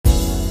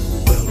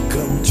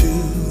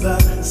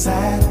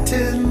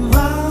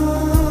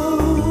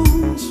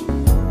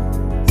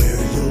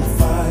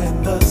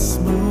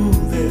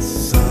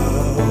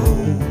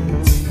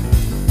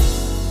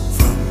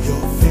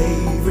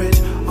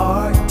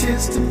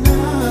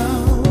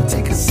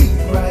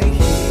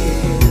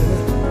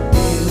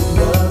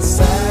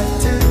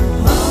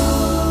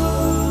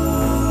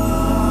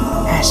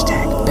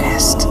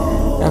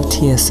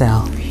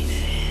TSL.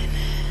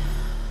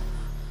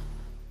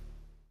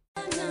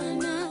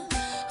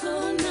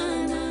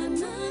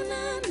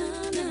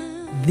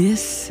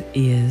 This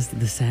is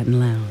the Satin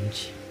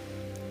Lounge,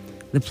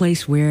 the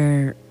place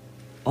where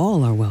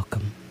all are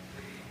welcome,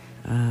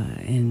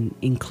 an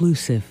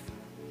inclusive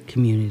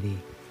community.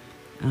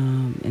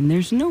 And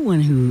there's no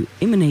one who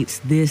emanates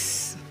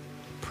this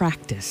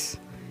practice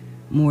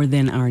more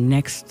than our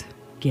next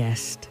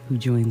guest who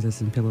joins us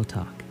in Pillow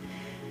Talk.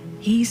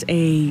 He's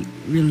a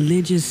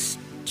religious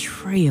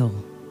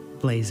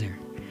trailblazer,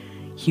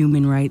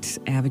 human rights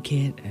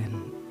advocate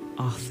and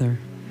author,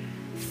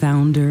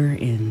 founder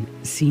and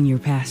senior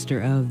pastor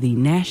of the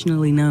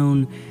nationally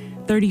known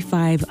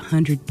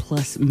 3,500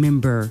 plus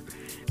member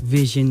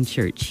Vision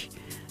Church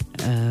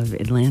of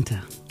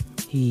Atlanta.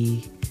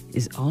 He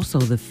is also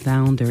the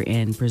founder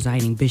and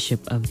presiding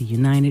bishop of the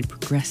United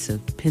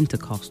Progressive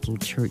Pentecostal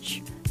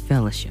Church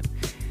Fellowship,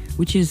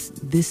 which is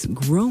this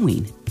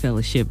growing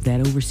fellowship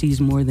that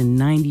oversees more than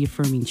 90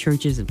 affirming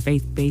churches and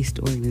faith-based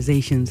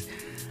organizations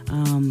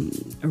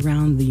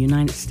around the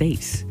United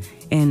States.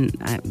 And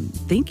I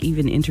think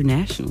even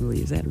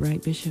internationally. Is that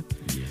right, Bishop?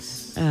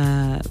 Yes.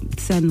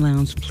 Satin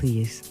Lounge,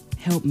 please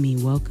help me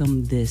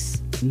welcome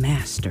this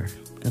master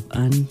of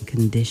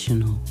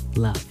unconditional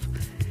love,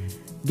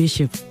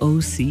 Bishop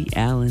O.C.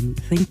 Allen.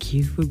 Thank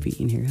you for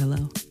being here.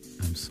 Hello.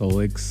 I'm so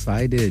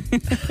excited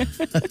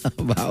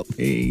about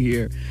being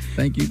here.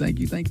 Thank you, thank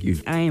you, thank you.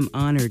 I am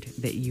honored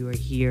that you are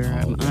here. Oh,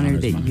 I'm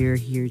honored that you're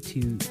here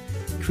to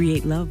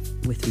create love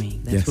with me.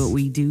 That's what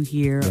we do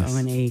here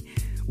on a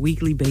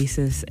weekly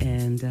basis,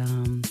 and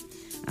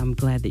I'm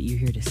glad that you're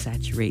here to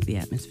saturate the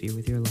atmosphere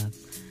with your love.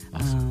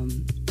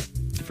 Awesome.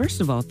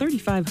 First of all,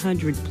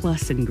 3,500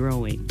 plus and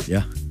growing.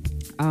 Yeah.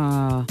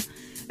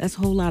 That's a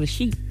whole lot of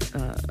sheep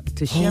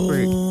to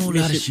shepherd. Whole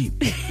lot of sheep.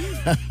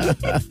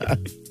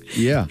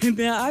 Yeah.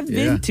 Now, I've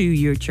been to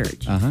your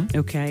church, Uh-huh.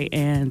 okay,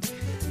 and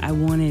I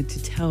wanted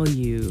to tell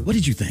you. What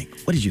did you think?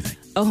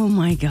 Oh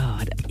my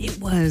God, it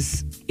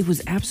was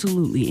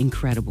absolutely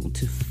incredible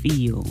to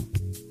feel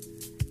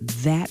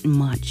that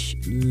much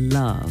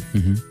love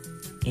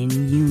and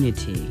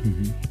unity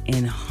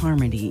and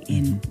harmony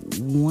in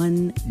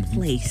one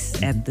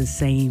place at the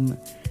same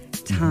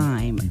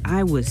time.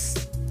 I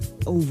was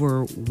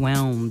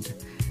overwhelmed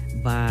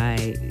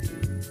by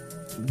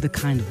the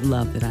kind of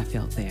love that I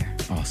felt there.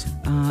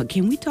 Awesome.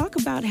 Can we talk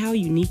about how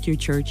unique your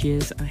church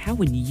is? How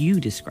would you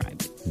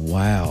describe it?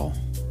 Wow.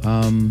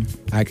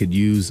 I could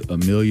use a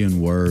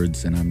million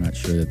words, and I'm not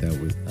sure that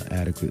would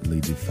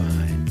adequately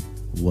define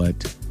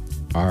what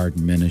our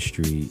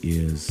ministry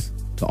is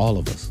to all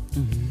of us.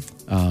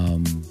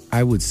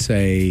 I would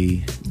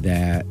say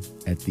that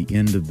at the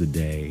end of the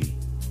day,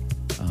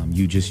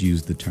 you just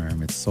used the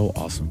term. It's so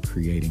awesome,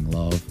 creating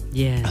love.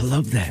 Yeah. I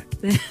love that.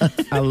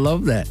 I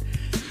love that.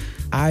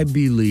 I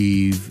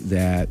believe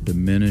that the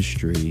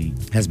ministry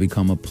has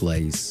become a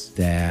place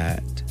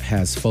that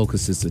has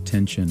focused its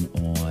attention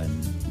on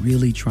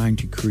really trying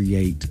to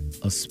create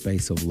a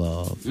space of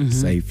love,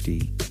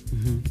 safety,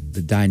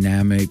 the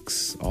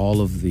dynamics,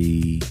 all of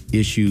the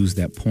issues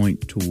that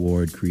point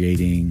toward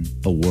creating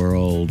a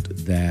world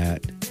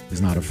that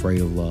is not afraid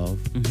of love.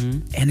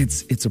 And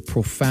it's a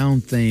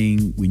profound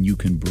thing when you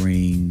can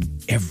bring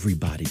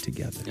everybody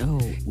together. Oh.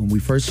 When we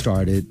first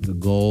started, the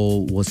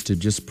goal was to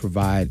just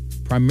provide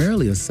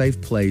primarily a safe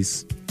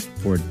place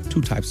for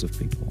two types of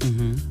people.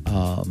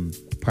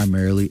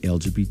 Primarily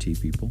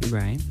LGBT people.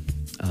 Right.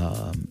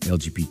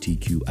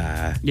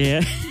 LGBTQI.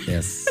 Yeah.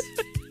 S.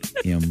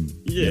 M.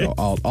 You know,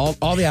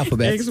 all the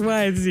alphabets. X,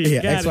 Y, and Z.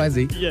 Yeah, Got X, Y,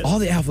 Z. it. Yes. All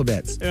the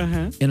alphabets.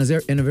 In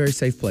a very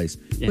safe place.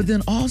 Yeah. But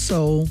then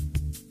also,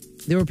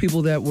 there were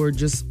people that were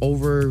just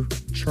over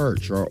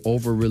church or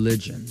over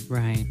religion.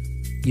 Right.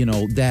 You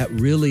know, that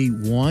really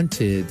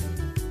wanted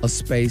a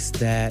space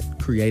that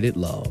created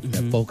love,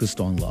 that focused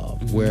on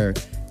love, where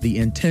the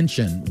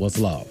intention was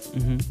love.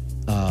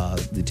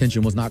 The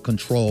intention was not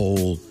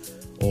control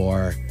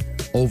or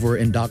over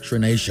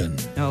indoctrination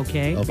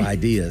of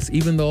ideas.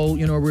 Even though,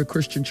 you know, we're a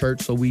Christian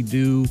church, so we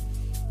do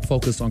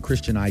focus on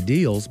Christian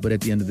ideals, but at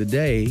the end of the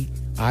day,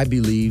 I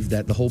believe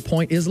that the whole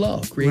point is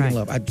love, creating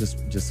love. I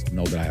just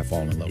know that I have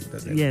fallen in love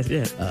with that.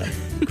 Yes.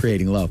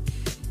 Creating love.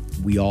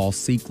 We all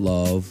seek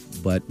love,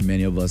 but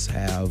many of us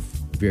have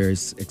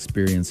various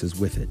experiences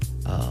with it.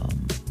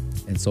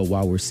 And so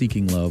while we're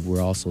seeking love,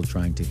 we're also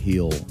trying to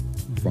heal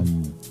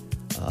from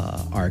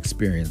our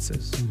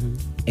experiences.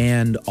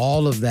 And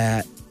all of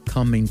that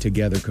coming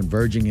together,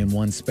 converging in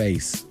one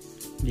space,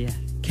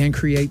 can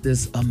create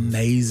this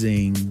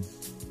amazing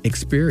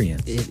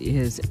experience. It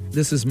is.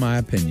 This is my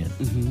opinion.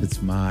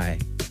 It's my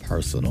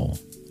personal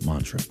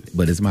mantra,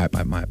 but it's my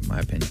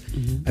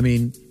opinion. I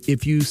mean,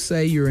 if you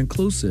say you're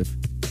inclusive,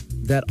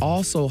 that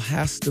also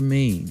has to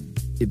mean,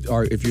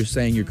 if you're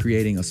saying you're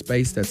creating a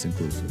space that's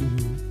inclusive,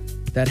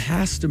 that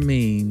has to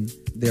mean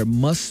there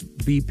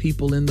must be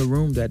people in the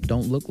room that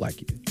don't look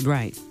like you.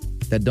 Right.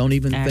 that don't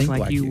even Act think like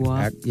like you. you.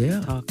 Walk,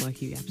 Yeah. talk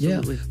like you.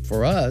 Absolutely. Yeah.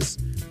 For us,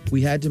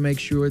 we had to make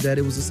sure that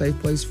it was a safe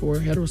place for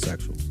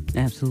heterosexuals,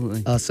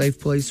 Absolutely. a safe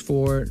place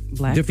for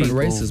Black different people,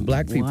 races,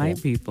 black people,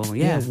 white people.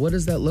 Yeah. What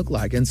does that look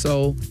like? And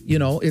so,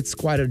 it's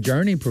quite a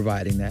journey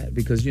providing that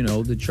because,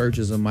 the church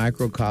is a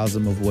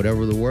microcosm of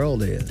whatever the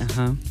world is.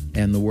 Uh-huh.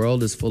 And the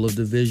world is full of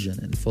division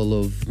and full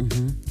of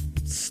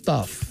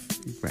stuff.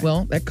 Right.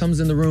 Well, that comes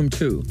in the room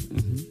too.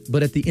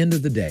 But at the end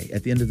of the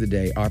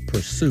day, our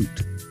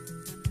pursuit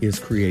is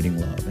creating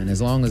love. And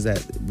as long as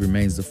that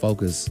remains the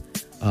focus,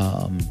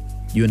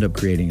 you end up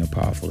creating a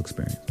powerful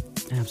experience.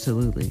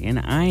 Absolutely. And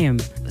I am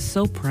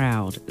so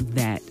proud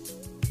that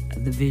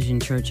the Vision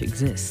Church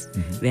exists,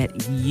 that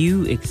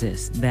you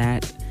exist,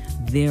 that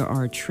there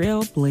are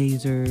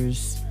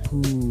trailblazers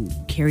who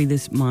carry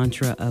this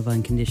mantra of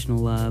unconditional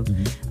love.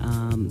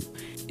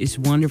 It's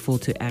wonderful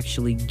to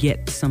actually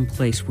get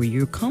someplace where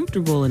you're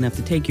comfortable enough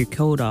to take your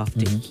coat off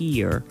to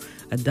hear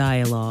a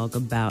dialogue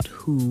about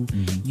who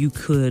you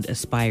could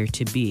aspire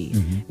to be,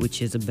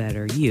 which is a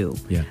better you.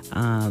 Yeah.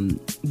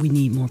 We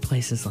need more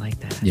places like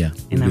that. Yeah,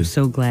 we And I'm do.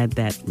 so glad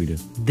that We do.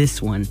 this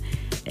one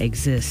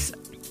exists.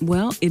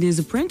 Well, it is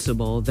a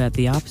principle that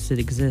the opposite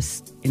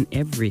exists in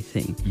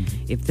everything.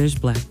 If there's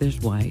black,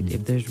 there's white.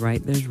 If there's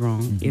right, there's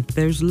wrong. If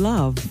there's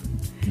love,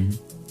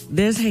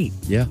 there's hate.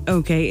 Yeah.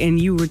 Okay,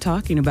 and you were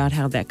talking about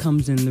how that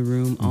comes in the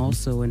room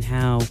also, and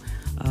how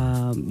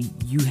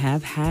you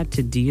have had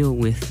to deal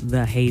with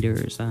the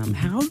haters.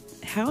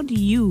 How do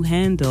you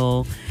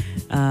handle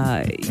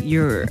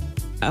your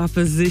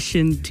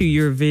opposition to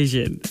your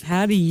vision?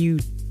 How do you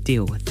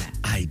deal with that?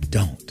 I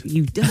don't.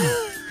 You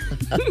don't.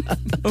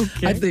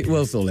 Okay. I think,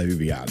 so let me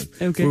be honest.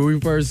 Okay. When we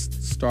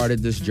first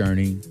started this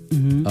journey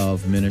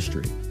of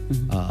ministry,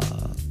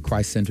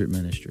 Christ-centered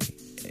ministry,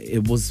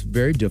 it was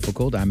very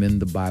difficult. I'm in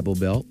the Bible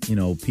Belt.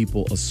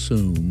 People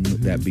assume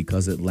that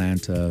because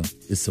Atlanta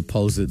is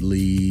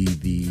supposedly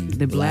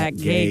the black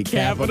gay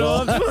capital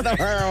of the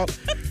world,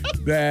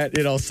 that,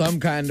 some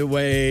kind of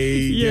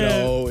way,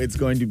 it's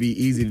going to be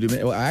easy to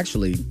do. Well,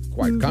 actually,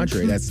 quite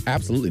contrary. That's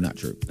absolutely not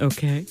true.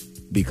 Okay.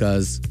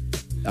 Because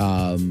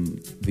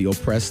the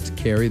oppressed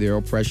carry their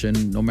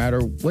oppression no matter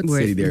what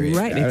city they're in.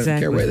 Right, I don't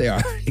care where they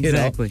are.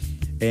 Exactly.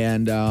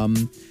 And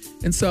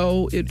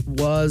so it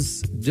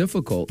was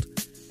difficult.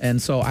 And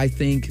so I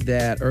think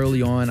that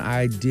early on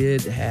I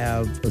did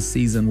have a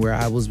season where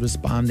I was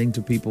responding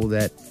to people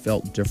that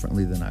felt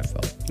differently than I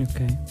felt.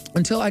 Okay.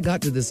 Until I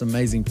got to this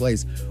amazing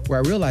place where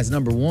I realized,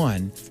 number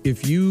one,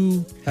 if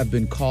you have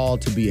been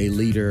called to be a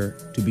leader,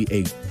 to be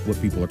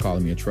what people are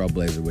calling me a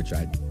trailblazer, which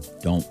I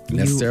don't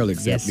necessarily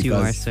accept yes, because you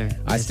are, sir.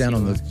 I stand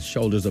on the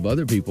shoulders of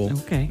other people.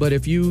 Okay. But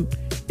if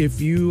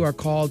you are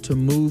called to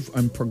move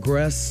and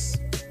progress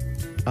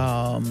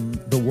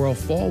the world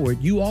forward,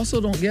 you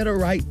also don't get a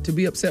right to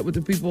be upset with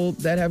the people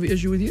that have an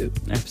issue with you.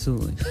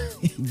 Absolutely.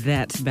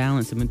 That's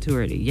balance and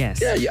maturity.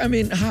 Yes. Yeah, I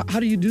mean, how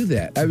do you do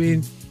that? I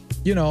mean,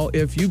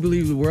 if you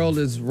believe the world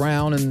is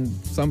round and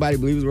somebody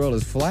believes the world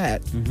is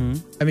flat,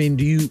 I mean,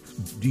 do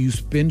you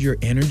spend your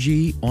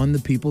energy on the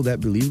people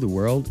that believe the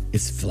world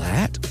is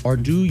flat, or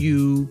do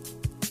you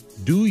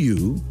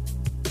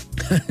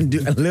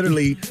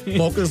literally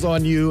focus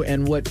on you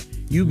and what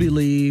you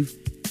believe?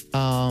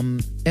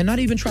 And not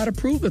even try to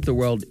prove that the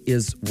world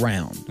is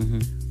round,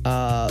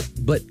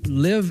 but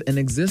live and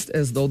exist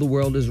as though the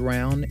world is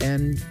round,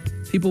 and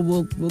people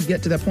will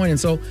get to that point. And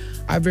so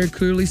I very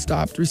clearly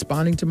stopped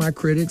responding to my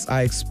critics.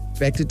 I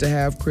expected to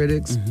have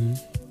critics.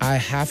 I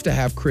have to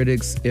have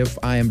critics if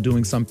I am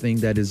doing something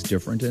that is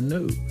different and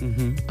new.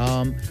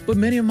 But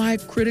many of my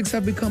critics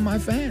have become my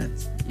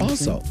fans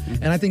also.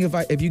 And I think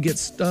if you get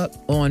stuck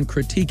on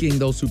critiquing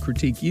those who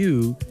critique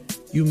you,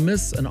 you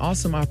miss an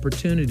awesome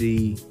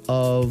opportunity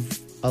of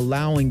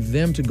allowing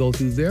them to go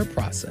through their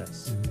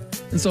process.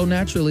 And so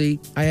naturally,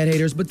 I had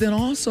haters, but then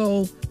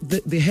also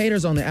the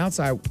haters on the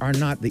outside are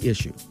not the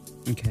issue.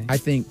 Okay. I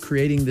think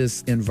creating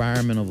this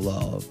environment of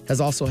love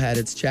has also had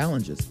its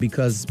challenges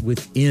because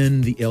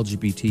within the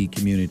LGBT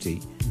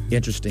community,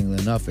 interestingly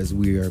enough, as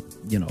we are,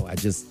 I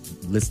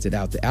just listed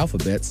out the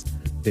alphabets,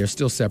 they're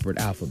still separate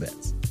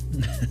alphabets.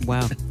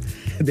 Wow.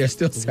 They're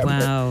still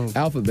separate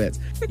alphabets.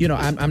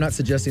 I'm not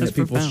suggesting that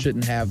people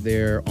shouldn't have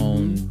their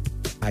own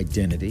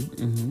identity.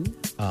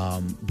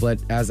 But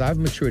as I've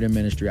matured in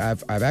ministry,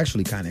 I've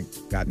actually kind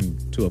of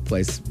gotten to a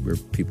place where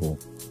people,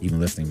 even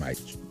listening,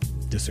 might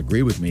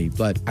disagree with me.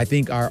 But I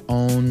think our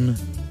own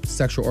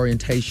sexual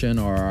orientation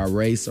or our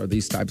race or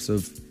these types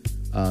of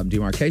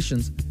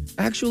demarcations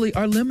actually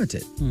are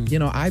limited.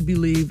 I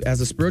believe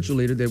as a spiritual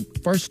leader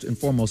that first and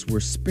foremost,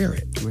 we're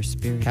spirit. We're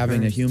spirit.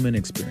 Having first. A human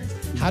experience.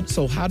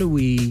 How do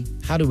we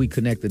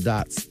connect the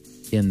dots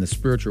in the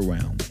spiritual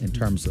realm in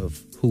terms of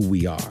who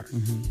we are?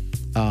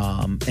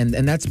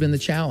 And that's been the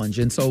challenge.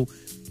 And so,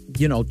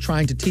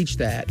 trying to teach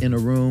that in a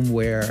room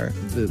where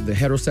the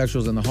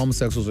heterosexuals and the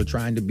homosexuals are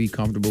trying to be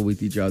comfortable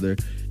with each other,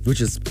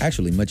 which is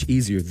actually much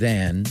easier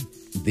than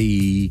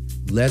the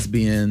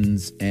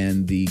lesbians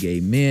and the gay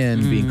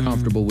men being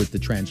comfortable with the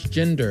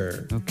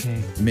transgender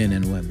men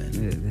and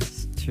women.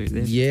 That's true.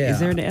 Yeah. Is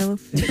there an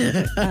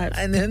elephant?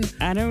 And then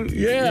I don't.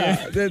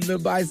 then the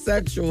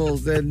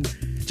bisexuals and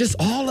just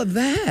all of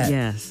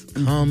that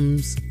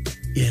comes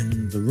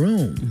in the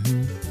room.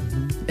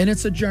 And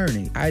it's a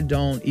journey. I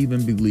don't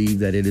even believe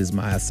that it is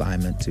my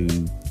assignment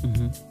to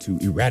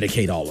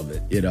eradicate all of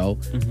it, you know?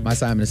 My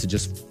assignment is to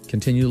just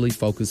continually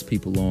focus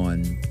people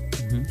on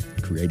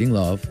creating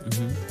love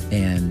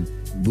and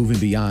moving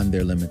beyond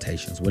their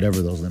limitations,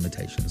 whatever those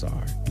limitations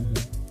are.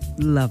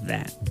 Love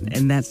that.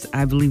 And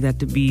I believe that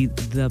to be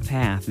the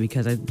path,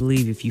 because I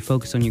believe if you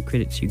focus on your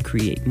critics, you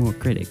create more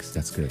critics.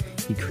 That's good.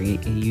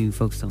 You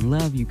focus on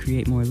love, you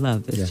create more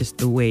love. That's just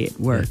the way it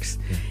works.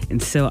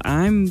 And so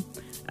I'm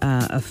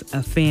a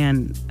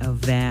fan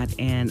of that,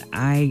 and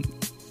I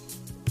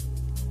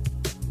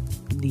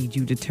need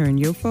you to turn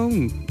your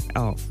phone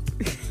off.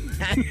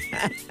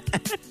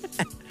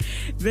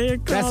 They're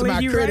calling That's my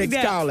you critics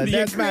right now. calling.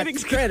 Your That's my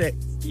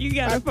critics. You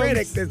got my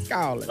critics is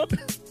calling.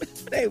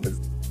 They was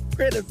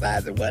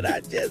criticizing what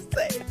I just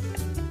said.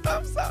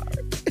 I'm sorry.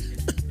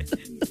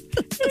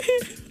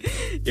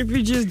 If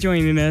you're just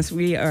joining us,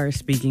 we are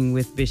speaking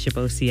with Bishop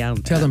O.C.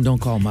 Allen. Tell them don't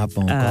call my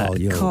phone, call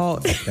yours. Call,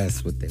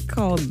 that's what they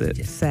call the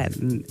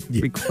Satin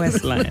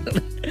request line.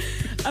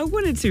 I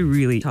wanted to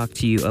really talk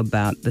to you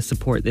about the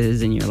support that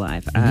is in your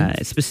life,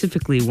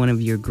 specifically one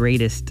of your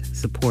greatest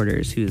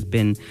supporters who's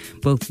been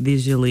both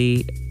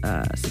visually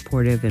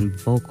supportive and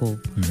vocal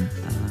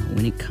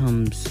when it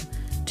comes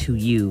to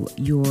you.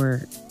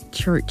 Your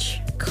church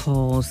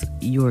calls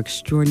your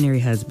extraordinary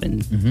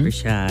husband,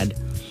 Rashad,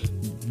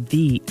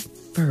 the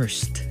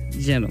first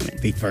gentleman.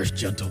 The first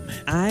gentleman.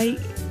 I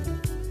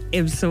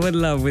am so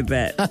in love with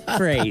that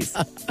phrase.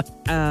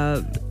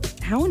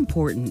 How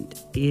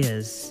important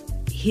is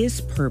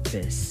his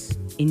purpose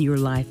in your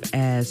life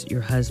as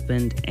your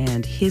husband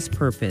and his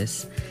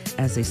purpose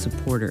as a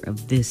supporter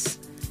of this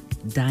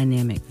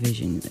dynamic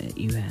vision that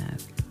you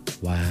have?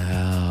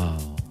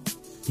 Wow.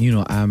 You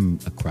know, I'm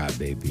a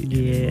crybaby and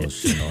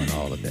emotional and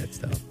all of that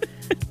stuff.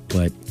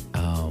 But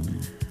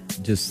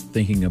just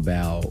thinking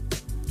about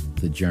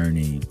the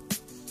journey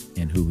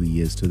and who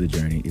he is to the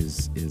journey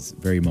is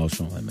very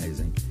emotional and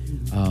amazing.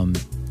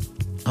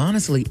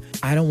 Honestly,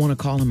 I don't want to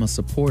call him a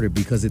supporter,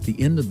 because at the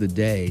end of the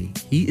day,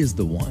 he is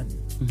the one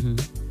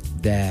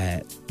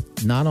that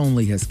not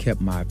only has kept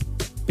my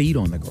feet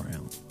on the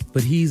ground,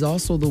 but he's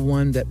also the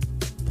one that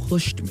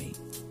pushed me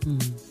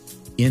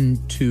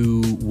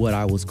into what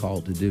I was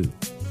called to do.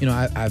 You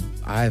know,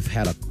 I've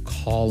had a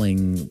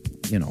calling,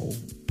 you know,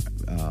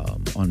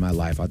 on my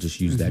life. I'll just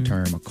use that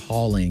term, a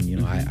calling. You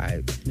know, I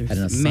had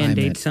an assignment.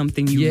 Mandate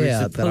something you were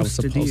supposed that I was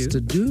supposed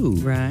to do.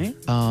 Right.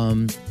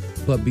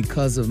 But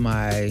because of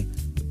my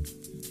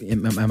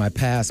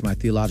past, my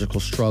theological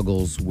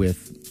struggles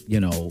with, you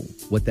know,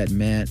 what that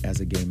meant as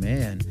a gay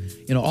man,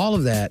 you know, all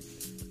of that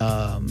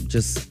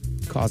just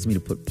caused me to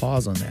put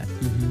pause on that.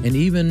 And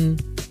even,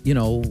 you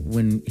know,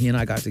 when he and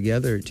I got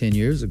together 10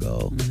 years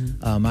ago,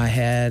 I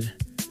had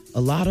a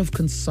lot of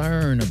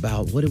concern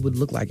about what it would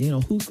look like. You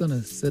know, who's going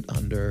to sit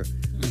under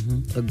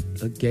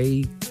a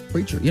gay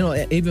preacher? You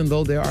know, even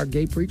though there are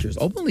gay preachers,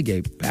 openly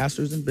gay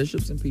pastors and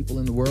bishops and people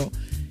in the world,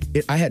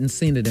 I hadn't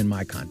seen it in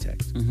my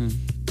context.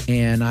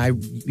 And I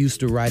used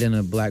to write in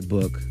a black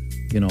book,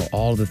 you know,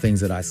 all the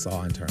things that I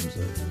saw in terms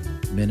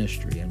of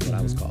ministry and what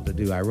I was called to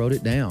do. I wrote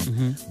it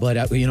down,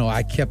 but you know,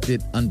 I kept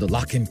it under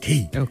lock and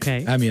key.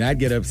 Okay. I mean, I'd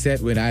get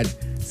upset when I'd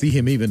see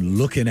him even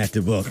looking at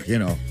the book, you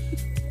know.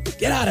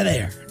 Get out of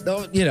there.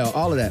 Don't, you know,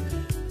 all of that.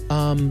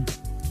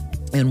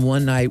 And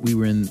one night we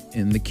were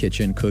in the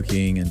kitchen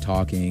cooking and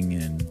talking,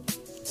 and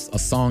a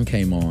song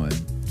came on,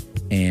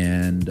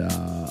 and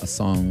a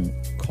song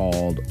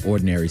called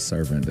Ordinary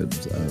Servant. It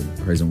was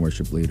a praise and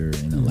worship leader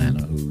in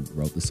Atlanta who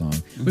wrote the song.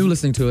 We were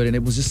listening to it, and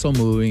it was just so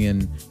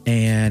moving,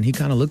 and he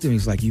kind of looked at me.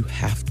 He's like, you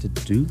have to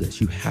do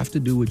this. You have to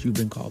do what you've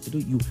been called to do.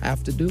 You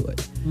have to do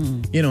it.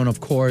 You know, and of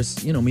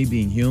course, you know, me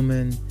being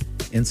human,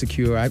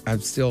 insecure, I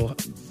still,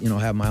 you know,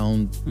 have my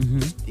own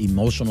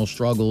emotional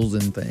struggles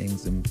and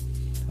things, and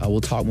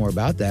we'll talk more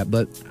about that.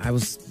 But I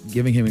was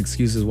giving him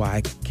excuses why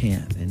I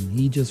can't, and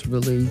he just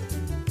really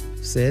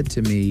said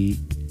to me,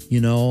 you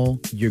know,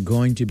 you're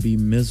going to be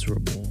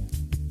miserable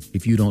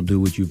if you don't do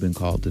what you've been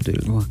called to do.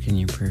 Walk in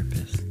your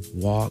purpose.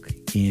 Walk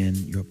in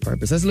your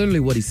purpose. That's literally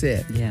what he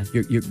said. Yeah.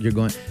 You're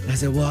going. And I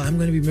said, well, I'm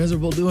going to be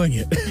miserable doing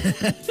it.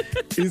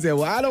 He said,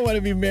 well, I don't want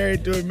to be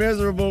married to a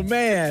miserable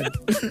man.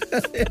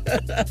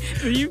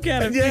 So you got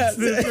to fix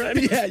this, right?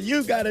 Yeah,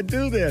 you got to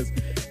do this.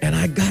 And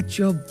I got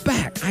your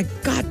back. I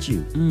got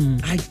you.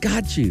 I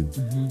got you.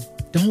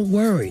 Don't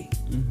worry.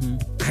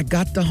 I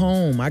got the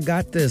home. I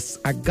got this.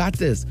 I got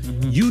this.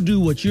 You do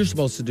what you're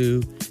supposed to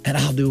do, and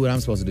I'll do what I'm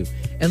supposed to do.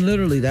 And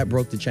literally that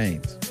broke the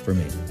chains for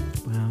me.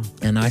 Wow.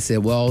 And I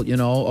said, well, you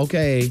know,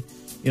 okay.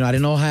 You know, I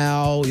didn't know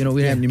how. You know,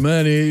 we didn't have any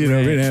money. You know,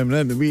 we didn't have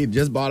nothing. We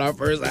just bought our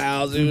first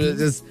house. It was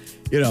just,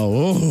 you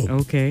know.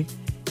 Okay.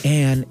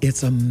 And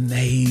it's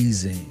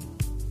amazing.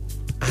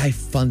 I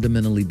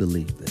fundamentally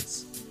believe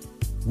this.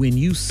 When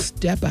you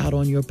step out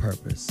on your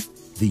purpose,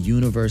 the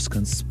universe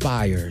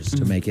conspires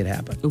to make it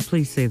happen. Oh,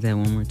 please say that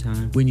one more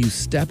time. When you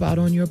step out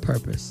on your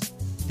purpose,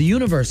 the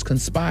universe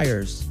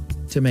conspires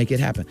to make it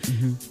happen.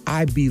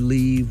 I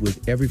believe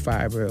with every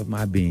fiber of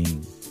my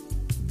being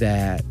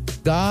that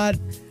God,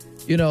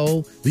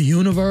 the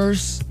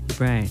universe,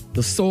 right,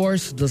 the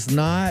source does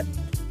not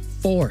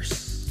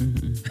force.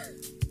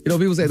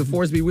 People say the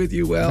force be with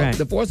you. Well, right.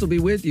 The force will be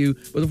with you,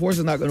 but the force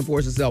is not going to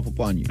force itself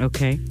upon you.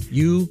 Okay.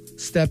 You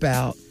step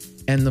out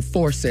and the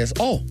force says,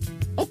 oh,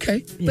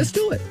 okay, let's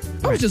do it.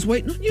 I was just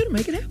waiting on you to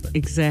make it happen.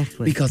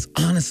 Exactly. Because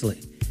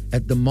honestly,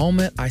 at the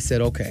moment I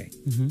said, okay,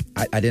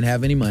 I didn't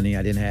have any money.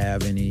 I didn't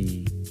have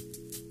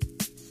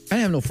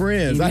no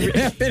friends. I didn't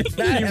have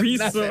any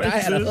resources. I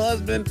had a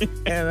husband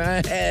and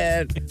I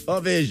had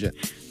a vision.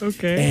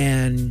 Okay.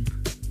 And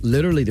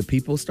literally the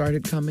people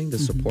started coming. The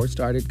support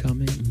started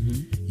coming.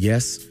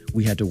 Yes,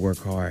 we had to work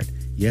hard.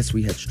 Yes,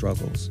 we had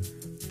struggles.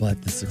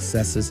 But the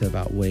successes have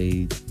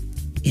outweighed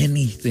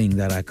anything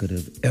that I could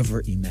have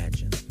ever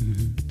imagined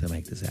to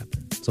make this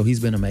happen. So he's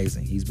been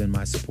amazing. He's been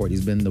my support.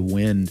 He's been the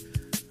wind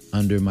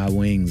under my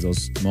wings,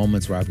 those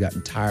moments where I've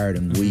gotten tired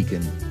and weak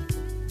and,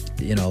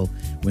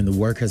 when the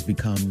work has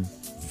become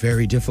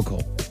very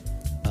difficult.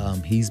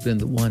 He's been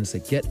the one to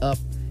say, get up,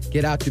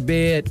 get out your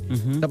bed,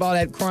 stop all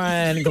that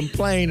crying and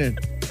complaining.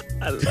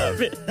 I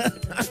love it.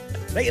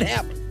 Make it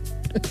happen.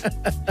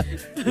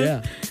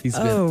 Yeah.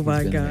 Oh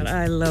my God. Amazing.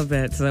 I love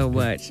that so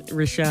much.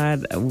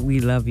 Rashad, we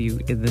love you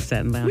in the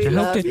Satin Lounge.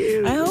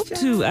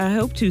 I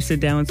hope to sit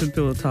down and some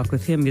pillow talk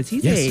with him because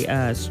he's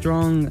a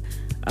strong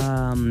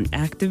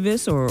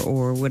activist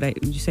or would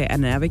you say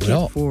an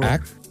advocate for?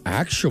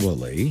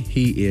 Actually,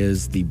 he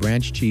is the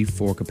branch chief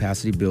for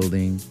capacity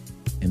building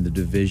in the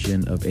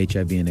division of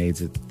HIV and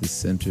AIDS at the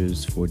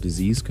Centers for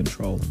Disease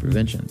Control and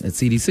Prevention at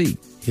CDC.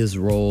 His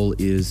role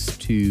is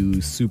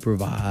to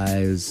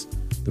supervise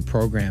the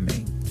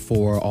programming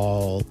for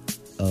all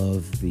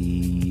of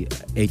the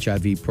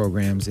HIV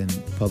programs in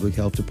public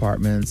health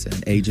departments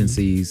and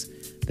agencies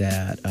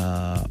that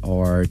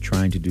are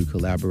trying to do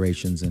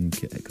collaborations and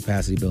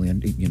capacity building.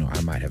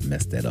 I might have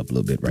messed that up a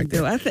little bit right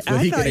there. I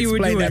thought you were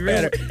doing that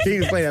better. He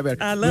can explain that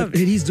better. I love it.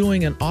 He's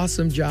doing an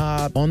awesome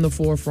job on the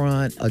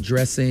forefront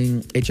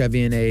addressing HIV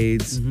and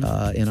AIDS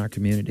in our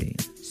community.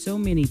 So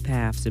many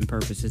paths and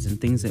purposes and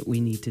things that we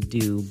need to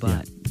do,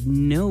 but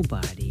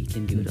nobody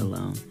can do it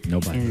alone.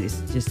 Nobody. And it's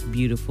just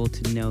beautiful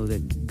to know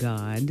that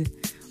God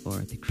or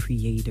the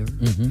creator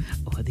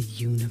or the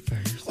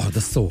universe or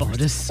the source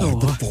or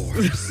the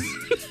force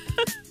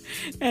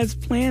has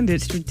planned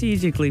it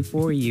strategically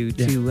for you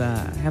to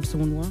have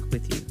someone walk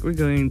with you. We're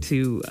going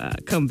to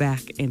come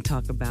back and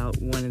talk about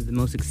one of the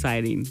most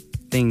exciting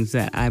things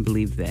that I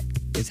believe that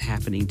is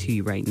happening to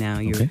you right now.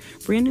 Your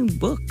brand new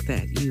book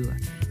that you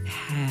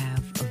have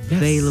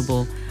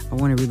available. Yes. I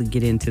want to really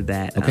get into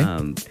that.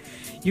 Okay.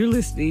 You're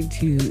listening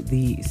to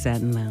the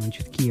Satin Lounge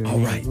with Kira. All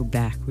right. We're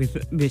back with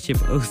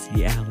Bishop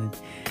O.C. Allen.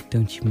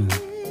 Don't you move.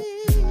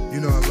 You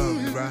know I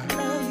love you, right? I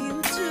love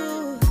you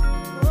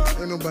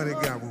too. Ain't nobody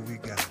got what we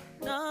got.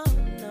 No.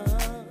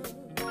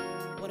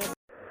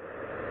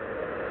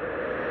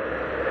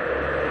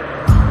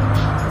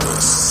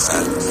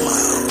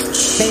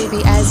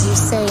 Baby, as you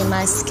say,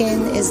 my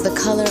skin is the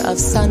color of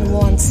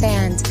sun-warmed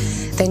sand.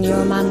 Then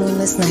you're my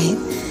moonless night.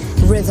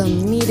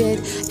 Rhythm needed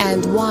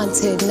and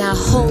wanted. Now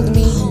hold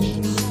me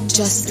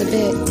just a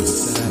bit. The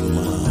Satin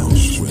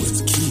Lounge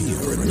with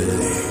Kira Renee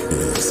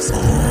is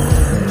on.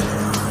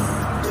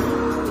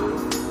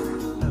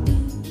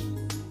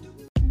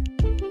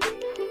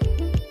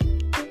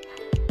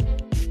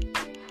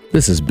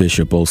 This is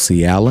Bishop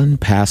O.C. Allen,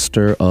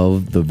 pastor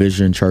of the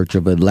Vision Church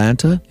of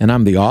Atlanta, and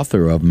I'm the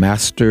author of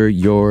Master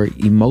Your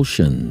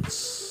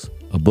Emotions,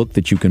 a book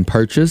that you can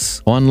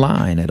purchase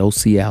online at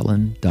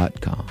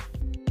ocallen.com.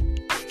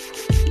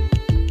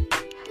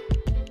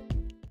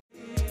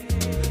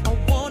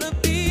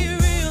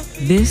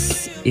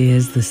 This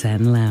is the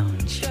Satin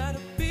Lounge,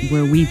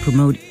 where we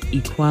promote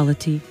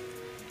equality,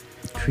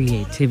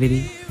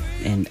 creativity,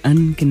 and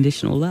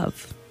unconditional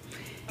love.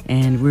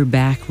 And we're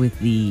back with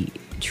the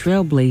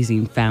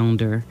trailblazing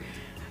founder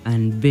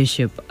and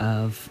bishop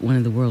of one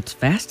of the world's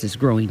fastest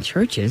growing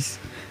churches,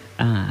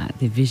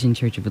 the Vision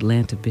Church of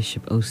Atlanta,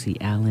 Bishop O.C.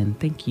 Allen.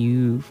 Thank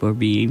you for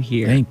being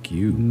here. Thank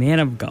you. Man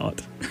of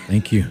God.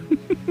 Thank you.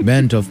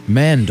 Man of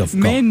God.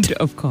 Man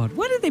of God.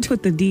 Why did they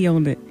put the D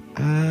on it?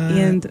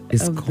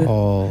 It's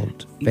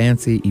called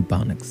Fancy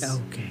Ebonics.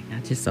 Okay, I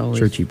just always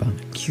Church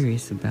Ebonics.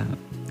 Curious about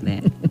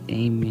that.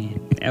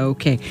 Amen.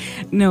 Okay,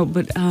 no,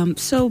 but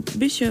so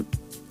Bishop,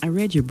 I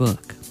read your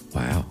book.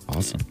 Wow,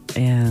 awesome.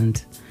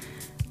 And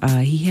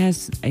he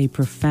has a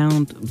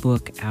profound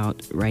book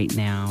out right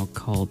now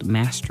called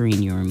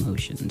Mastering Your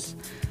Emotions.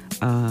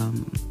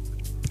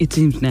 It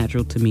seems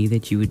natural to me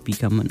that you would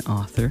become an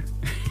author,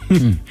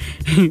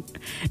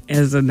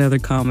 as another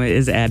comma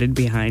is added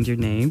behind your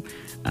name.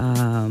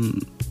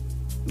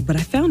 But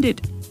I found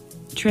it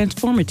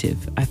transformative.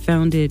 I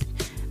found it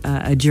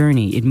a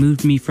journey. It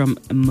moved me from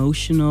an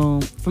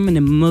emotional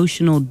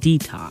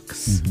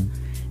detox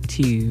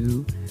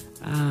to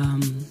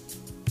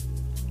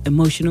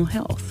emotional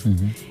health.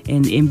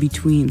 And in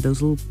between,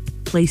 those little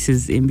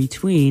places in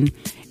between,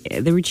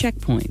 there were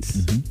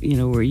checkpoints,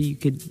 where you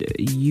could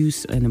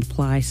use and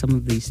apply some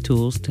of these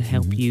tools to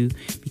help you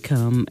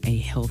become a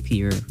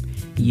healthier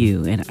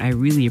you. And I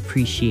really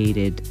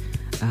appreciated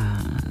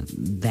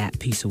that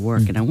piece of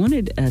work. And I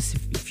wanted us,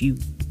 if you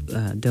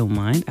don't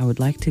mind, I would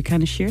like to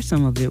kind of share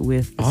some of it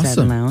with the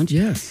Satin Lounge.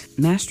 Yes.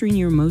 Mastering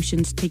your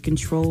emotions, take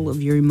control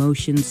of your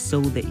emotions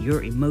so that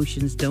your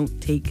emotions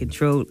don't take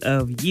control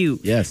of you.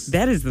 Yes.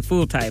 That is the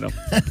full title.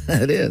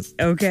 It is.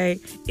 Okay.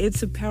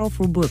 It's a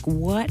powerful book.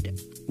 What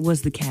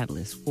was the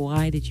catalyst?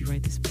 Why did you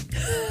write this book?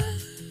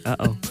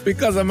 Uh-oh.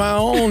 Because of my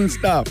own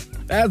stuff.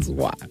 That's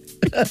why.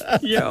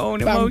 Your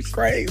own I'm emotions.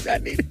 crazy. I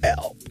need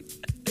help.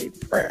 I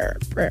need prayer.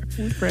 We're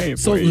praying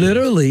So for you.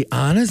 literally,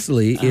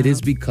 honestly, it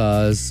is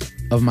because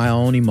of my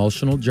own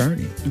emotional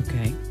journey.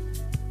 Okay.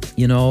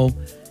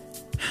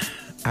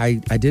 I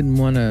didn't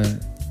want to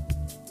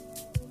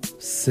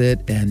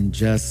sit and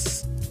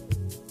just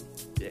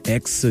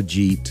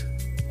exegete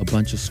a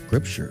bunch of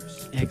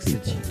scriptures. to people.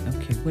 Exegete.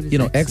 Okay. What is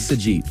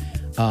Exegete,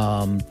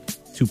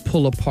 to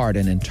pull apart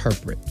and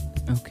interpret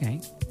Okay.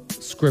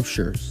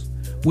 scriptures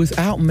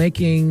without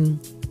making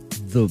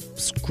the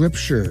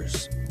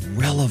scriptures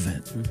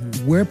relevant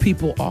where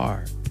people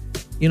are.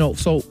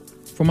 So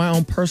for my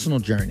own personal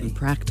journey,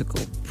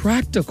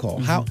 Practical.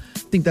 how I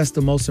think that's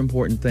the most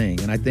important thing.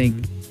 And I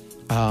think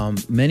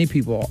many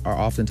people are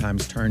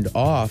oftentimes turned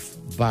off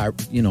by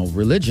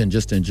religion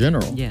just in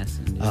general. Yes.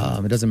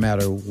 It doesn't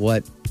matter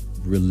what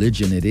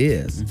religion it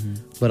is.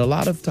 But a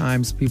lot of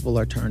times people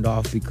are turned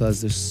off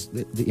because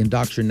the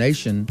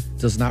indoctrination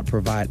does not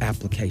provide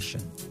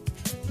application.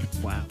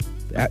 Wow.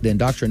 The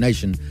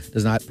indoctrination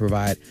does not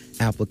provide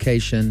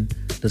application,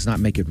 does not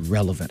make it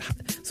relevant.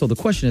 So the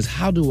question is,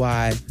 how do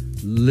I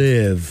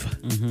live?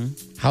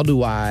 How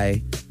do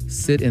I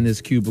sit in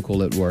this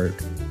cubicle at work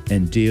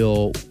and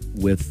deal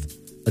with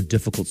a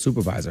difficult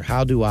supervisor?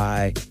 How do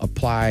I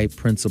apply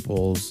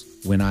principles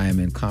when I am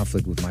in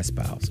conflict with my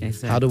spouse?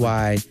 Exactly. How do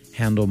I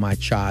handle my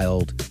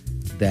child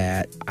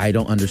that I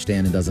don't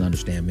understand and doesn't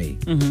understand me?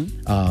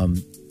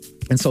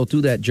 And so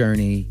through that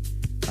journey,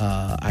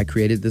 I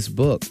created this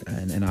book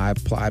and I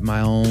applied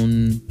my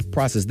own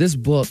process. This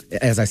book,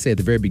 as I said at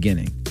the very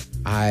beginning,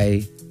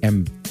 I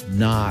am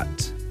not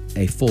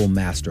a full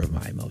master of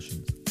my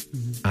emotions.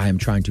 I am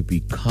trying to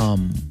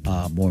become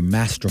more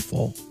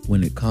masterful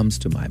when it comes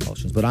to my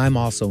emotions. But I'm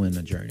also in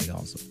a journey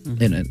also.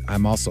 And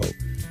I'm also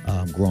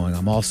growing.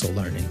 I'm also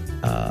learning.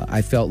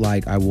 I felt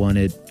like I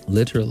wanted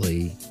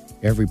literally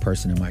every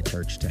person in my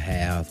church to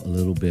have a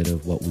little bit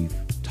of what we've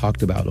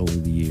talked about over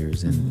the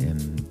years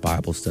in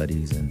Bible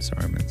studies and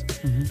sermons.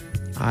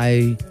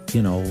 I,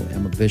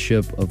 am a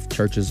bishop of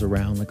churches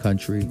around the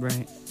country.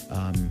 Right.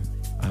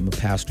 I'm a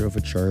pastor of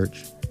a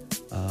church.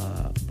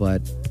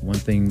 But one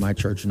thing my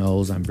church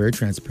knows, I'm very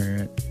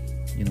transparent.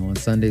 On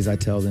Sundays I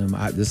tell them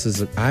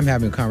I'm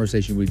having a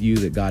conversation with you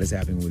that God is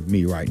having with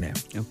me right now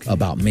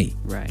about me.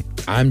 Right.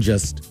 I'm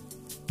just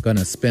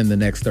gonna spend the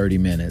next 30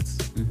 minutes,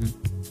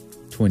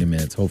 20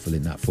 minutes, hopefully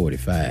not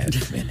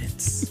 45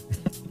 minutes,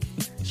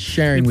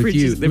 sharing with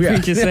you. The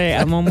preachers say,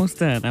 I'm almost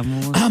done.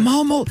 I'm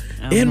almost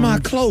in my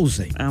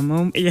closing.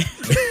 Yeah.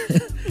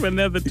 For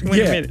another 20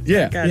 minutes.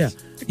 Yeah.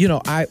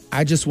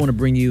 I just want to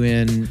bring you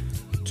in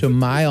to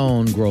my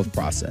own growth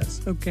process.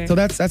 Okay. So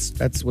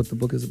that's what the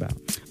book is about.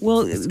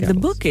 Well, the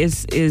book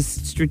is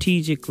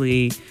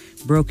strategically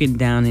broken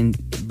down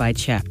by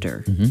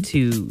chapter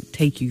to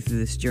take you through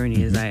this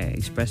journey, as I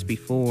expressed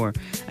before.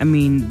 I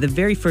mean, the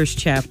very first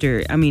chapter,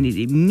 it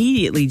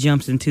immediately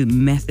jumps into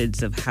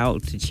methods of how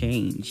to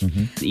change.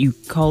 You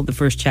called the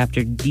first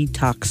chapter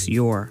Detox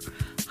Your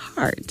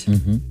Heart.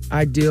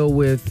 I deal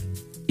with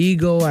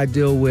ego, I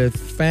deal with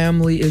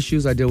family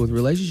issues, I deal with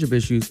relationship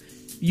issues.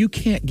 You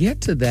can't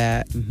get to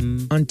that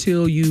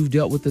until you've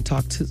dealt with the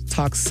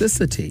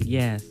toxicity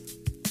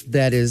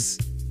that is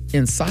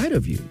inside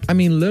of you.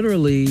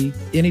 Literally,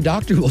 any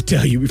doctor will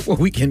tell you before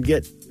we can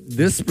get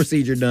this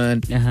procedure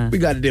done, we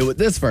got to deal with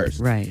this first.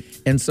 Right.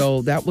 And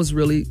so that was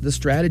really the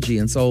strategy.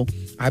 And so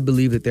I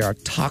believe that there are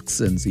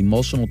toxins,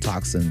 emotional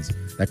toxins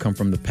that come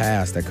from the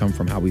past, that come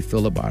from how we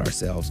feel about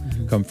ourselves,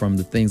 come from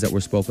the things that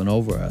were spoken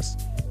over us,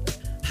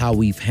 how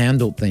we've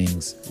handled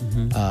things,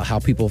 how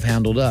people have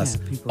handled us,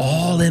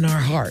 all in our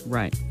heart.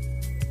 Right.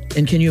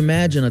 And can you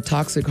imagine a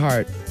toxic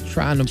heart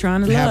trying to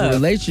have love a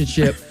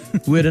relationship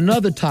with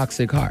another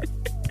toxic heart?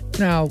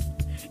 Now,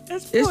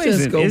 That's it's poison.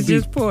 just going to be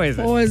just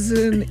poison.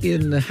 poison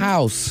in the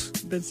house.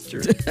 That's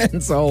true.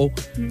 And so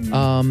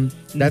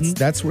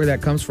that's where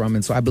that comes from.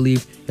 And so I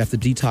believe you have to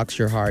detox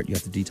your heart. You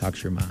have to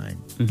detox your mind.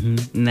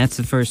 And that's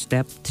the first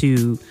step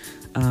to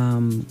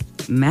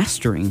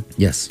mastering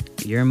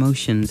your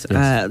emotions.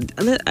 Yes.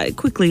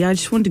 Quickly, I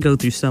just wanted to go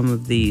through some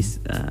of these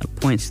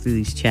points through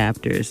these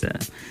chapters.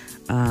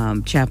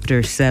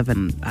 chapter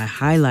 7. I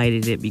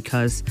highlighted it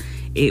because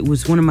it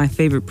was one of my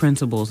favorite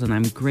principles, and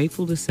I'm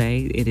grateful to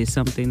say it is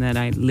something that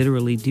I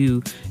literally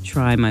do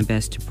try my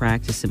best to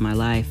practice in my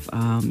life.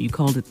 You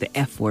called it the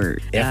F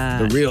word.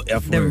 The real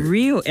F word. The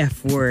real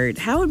F word.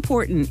 How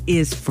important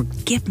is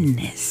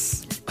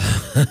forgiveness?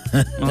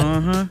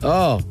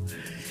 Oh,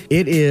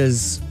 it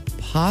is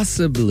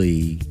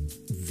possibly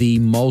the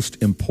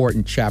most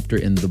important chapter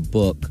in the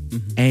book,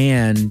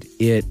 and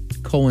it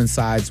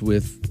coincides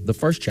with the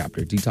first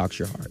chapter, Detox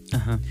Your Heart.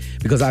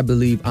 Because I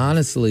believe,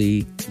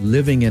 honestly,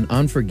 living in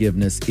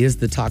unforgiveness is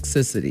the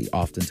toxicity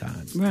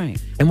oftentimes.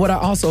 Right. And what I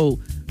also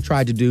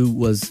tried to do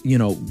was,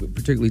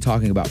 particularly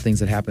talking about things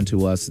that happened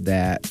to us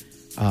that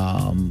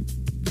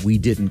we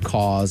didn't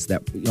cause,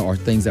 that or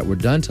things that were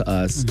done to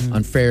us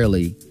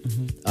unfairly,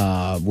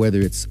 whether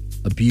it's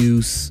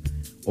abuse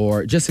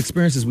or just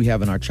experiences we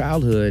have in our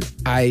childhood.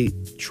 I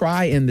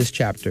try in this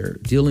chapter,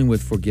 dealing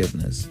with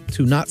forgiveness,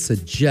 to not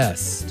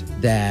suggest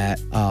that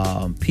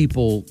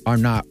people are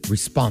not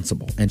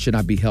responsible and should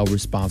not be held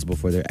responsible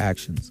for their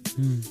actions.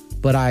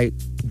 But I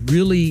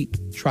really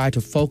try to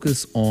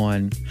focus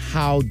on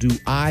how do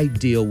I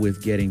deal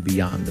with getting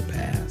beyond the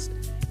past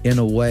in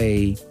a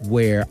way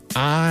where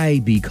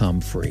I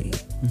become free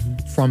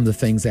from the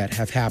things that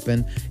have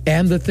happened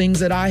and the things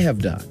that I have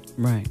done.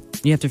 Right.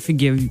 You have to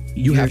forgive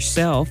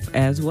yourself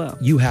as well.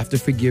 You have to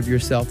forgive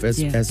yourself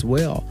as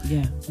well.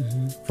 Yeah.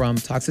 From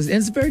toxicity. And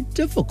it's very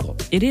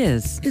difficult. It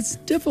is. It's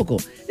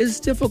difficult.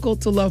 It's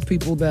difficult to love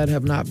people that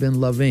have not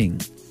been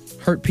loving.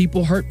 Hurt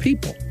people hurt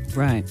people.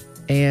 Right.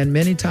 And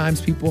many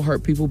times people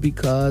hurt people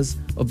because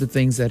of the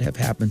things that have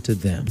happened to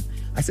them.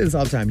 I say this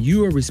all the time.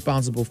 You are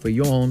responsible for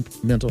your own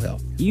mental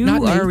health. You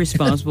Not are me.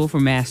 responsible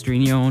for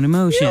mastering your own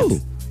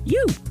emotions.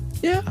 You.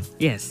 Yeah.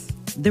 Yes.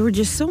 There were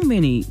just so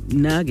many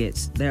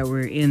nuggets that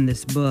were in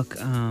this book.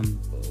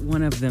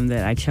 One of them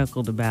that I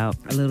chuckled about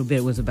a little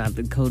bit was about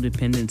the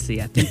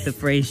codependency. I think the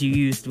phrase you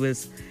used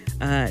was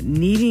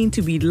needing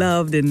to be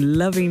loved and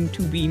loving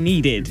to be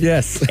needed.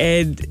 Yes.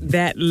 And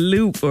that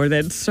loop or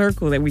that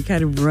circle that we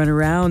kind of run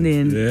around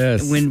in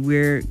when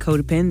we're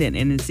codependent.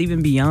 And it's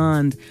even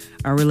beyond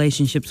our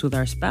relationships with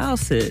our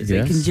spouses.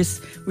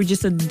 Yes. We're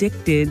just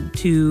addicted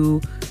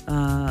to,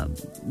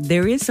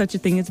 there is such a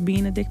thing as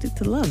being addicted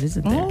to love,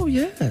 isn't there? Oh,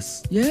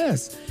 yes.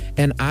 Yes.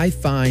 And I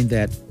find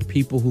that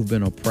people who've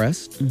been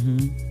oppressed,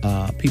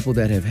 people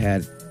that have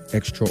had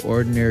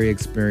extraordinary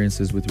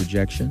experiences with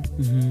rejection,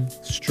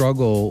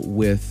 struggle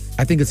with,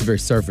 I think it's a very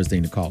surface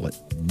thing to call it,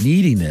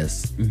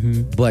 neediness,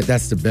 but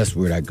that's the best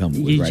word I come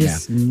with right now.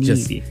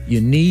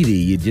 You're needy.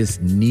 You're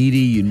just needy.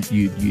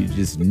 You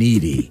just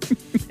needy.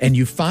 And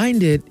you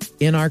find it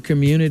in our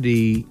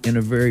community in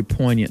a very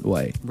poignant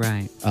way.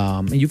 Right.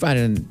 And you find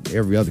it in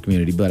every other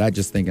community, but I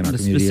just think in our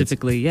community.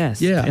 Specifically, yes.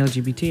 Yeah.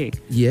 LGBT.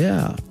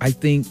 Yeah. I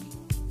think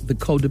the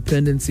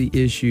codependency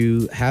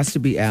issue has to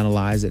be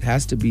analyzed. It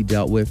has to be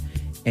dealt with.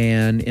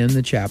 And in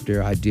the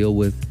chapter, I deal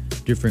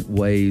with different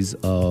ways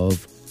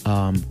of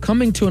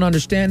coming to an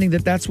understanding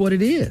that that's what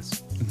it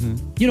is.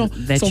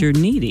 You're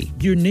needy.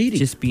 You're needy.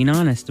 Just being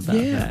honest about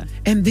that.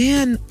 And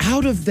then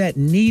out of that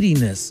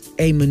neediness,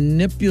 a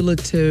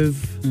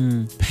manipulative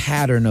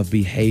pattern of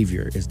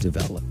behavior is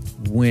developed.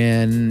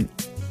 When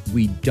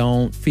we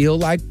don't feel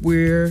like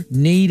we're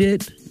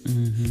needed.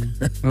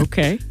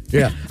 Okay.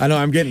 Yeah, I know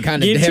I'm getting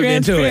kind of heavy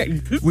into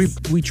it.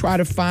 We try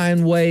to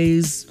find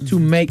ways to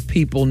make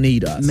people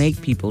need us.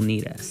 Make people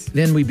need us.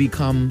 Then we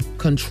become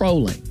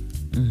controlling.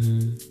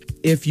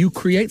 If you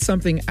create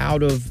something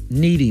out of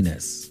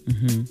neediness,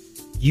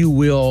 you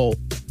will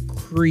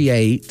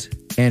create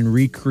and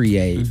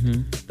recreate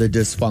the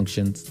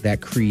dysfunctions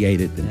that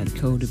created the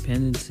neediness.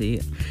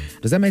 Codependency.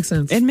 Does that make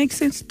sense? It makes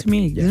sense to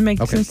me. Does it make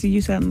sense to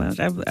you, Sound Lounge?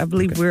 I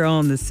believe we're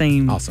on the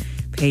same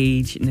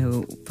page,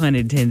 no pun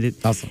intended.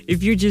 Awesome.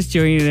 If you're just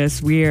joining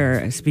us, we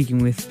are speaking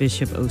with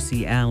Bishop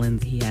O.C. Allen.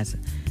 He has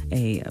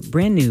a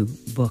brand new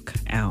book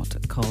out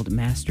called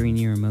Mastering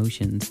Your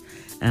Emotions.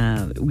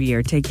 We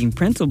are taking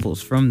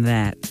principles from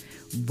that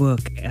book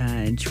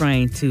and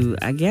trying to,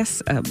 I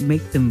guess,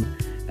 make them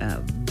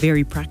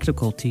very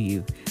practical to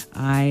you.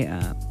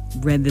 I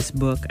read this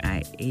book.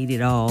 I ate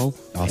it all.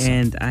 Awesome.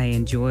 And I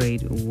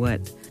enjoyed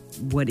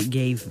what it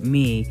gave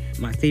me.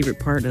 My favorite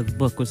part of the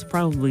book was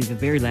probably the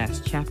very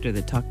last chapter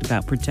that talked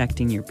about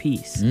protecting your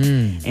peace.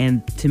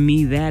 And to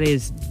me, that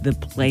is the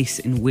place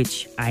in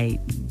which I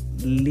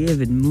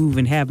live and move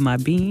and have my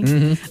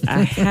being.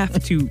 I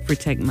have to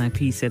protect my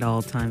peace at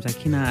all times. I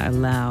cannot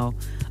allow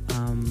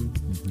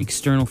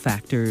external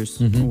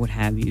factors or what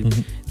have you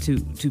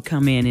to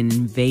come in and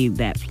invade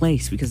that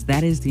place, because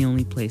that is the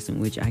only place in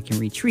which I can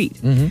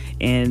retreat.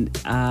 And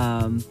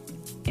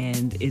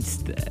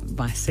it's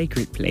my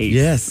sacred place.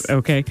 Yes.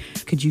 Okay.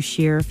 Could you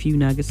share a few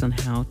nuggets on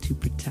how to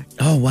protect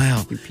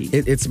your peace?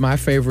 It's my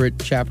favorite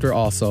chapter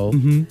also.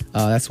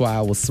 That's why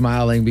I was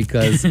smiling,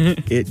 because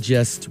it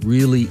just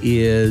really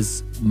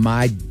is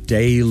my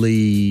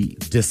daily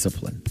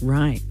discipline.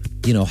 Right.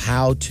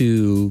 How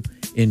to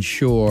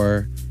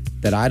ensure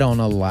that I don't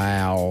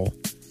allow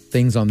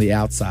things on the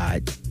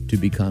outside to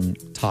become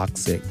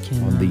toxic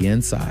Cannot. on the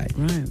inside.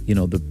 Right. You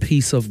know, the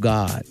peace of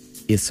God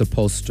is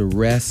supposed to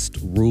rest,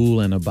 rule,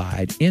 and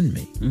abide in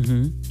me,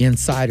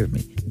 inside of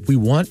me. We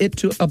want it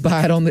to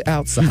abide on the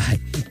outside,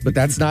 but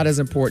that's not as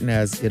important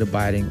as it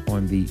abiding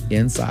on the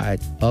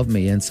inside of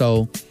me. And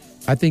so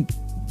I think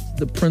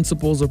the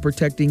principles of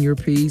protecting your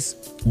peace,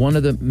 one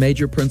of the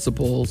major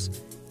principles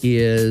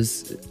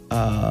is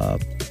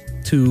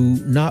to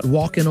not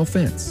walk in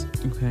offense.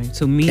 Okay.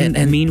 So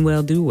mean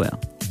well, do well.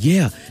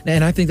 Yeah.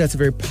 And I think that's a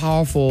very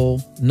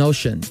powerful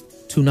notion,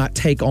 to not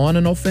take on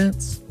an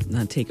offense.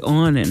 Not take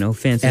on an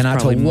offense. And is not to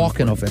probably more walk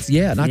in important. offense.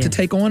 Yeah, not Yeah. to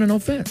take on an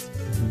offense.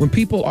 When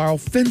people are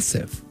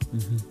offensive,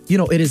 you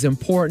know, it is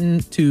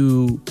important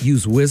to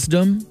use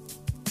wisdom,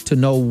 to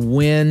know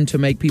when to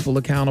make people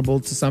accountable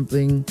to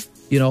something,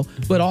 you know,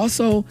 but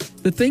also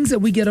the things that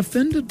we get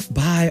offended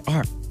by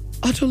are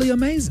utterly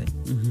amazing.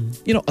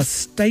 You know, a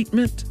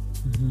statement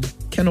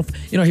can,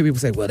 you know, I hear people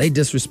say, well, they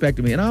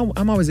disrespected me. And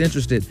I'm always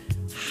interested,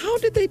 how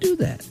did they do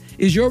that?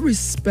 Is your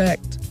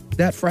respect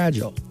that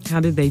fragile? How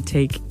did they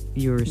take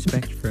your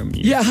respect from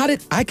you? Yeah, how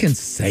did I can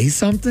say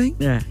something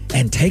Yeah.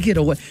 and take it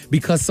away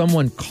because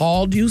someone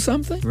called you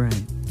something?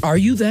 Right. Are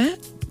you that?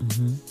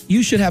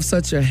 You should have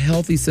such a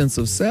healthy sense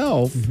of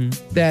self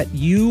that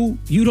you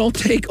don't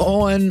take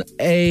on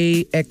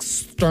a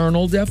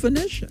external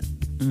definition.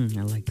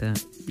 I like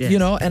that. Yeah. You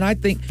know, and I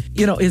think,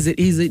 you know, is it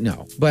easy?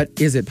 No. But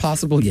is it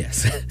possible?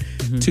 Yes.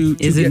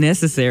 Is it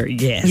necessary?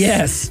 Yes.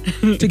 Yes.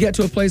 To get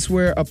to a place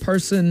where a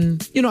person,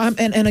 you know,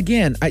 and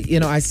again,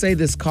 I say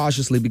this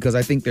cautiously because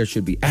I think there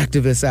should be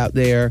activists out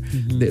there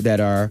that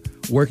are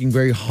working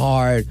very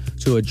hard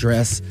to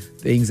address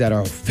things that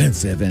are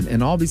offensive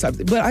and all these types of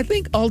things. But I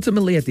think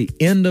ultimately at the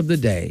end of the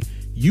day,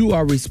 you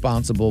are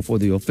responsible for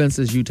the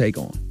offenses you take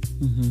on.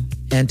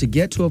 And to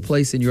get to a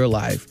place in your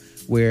life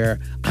where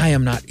I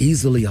am not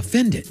easily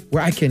offended,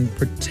 where I can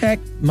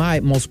protect my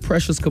most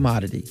precious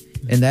commodity,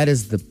 and that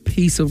is the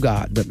peace of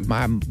God,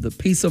 the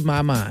peace of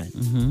my mind.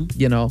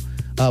 You know,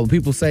 when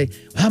people say,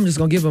 well, I'm just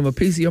going to give them a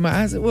piece of your mind,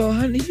 I say, well,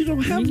 honey, you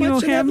don't have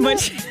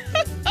much.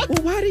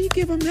 Well, why do you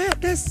give them that?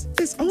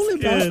 It's only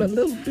about a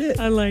little bit.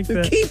 I like So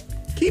that.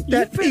 Keep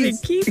that piece.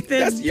 Keep that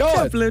That's yours.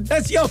 couple of-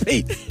 That's your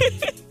piece.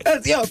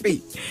 That's your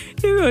piece.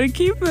 You're going to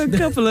keep a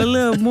couple of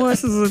little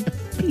morsels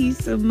of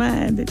peace of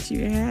mind that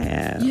you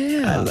have.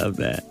 Yeah. I love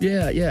that.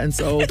 Yeah. And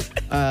so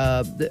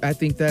I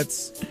think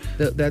that's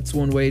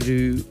one way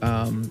to.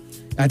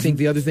 I think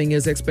the other thing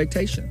is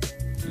expectation.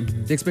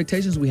 The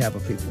expectations we have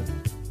of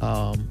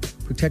people.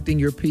 Protecting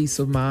your peace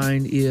of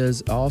mind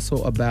is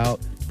also about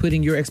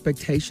putting your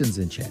expectations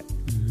in check.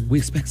 We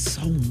expect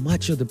so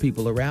much of the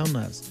people around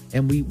us,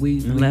 and we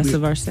Less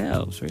of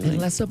ourselves, really. and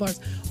less of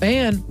ours,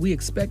 and we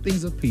expect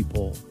things of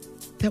people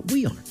that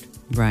we aren't.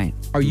 Right.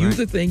 Are you Right.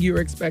 the thing you're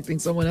expecting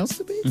someone else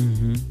to be?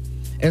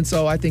 And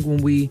so I think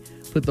when we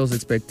put those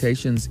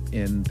expectations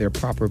in their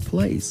proper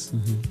place,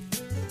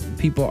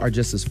 people are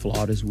just as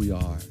flawed as we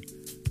are.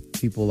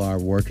 People are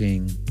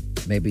working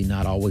maybe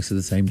not always to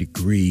the same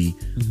degree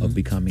of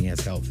becoming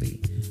as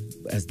healthy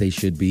as they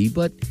should be.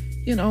 But,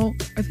 you know,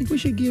 I think we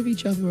should give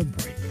each other a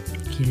break.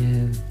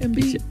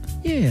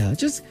 And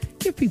just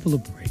give people a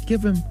break.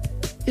 Give them,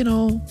 you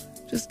know,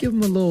 just give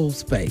them a little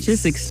space.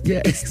 Just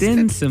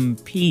extend some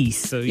peace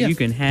so you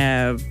can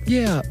have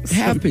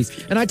have peace.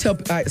 And I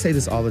say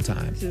this all the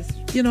time. just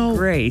You know,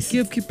 grace.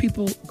 Give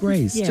people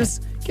grace. Yeah.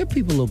 Just give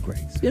people a little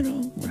grace. You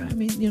know, I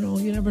mean, you know,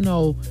 you never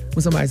know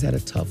when somebody's had a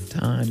tough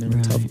time and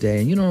a tough day,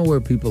 and you don't know where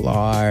people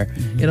are.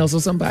 You know, so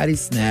somebody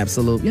snaps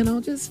a little. You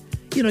know, just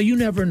you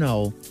never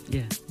know.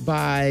 Yeah.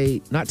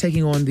 By not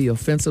taking on the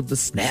offense of the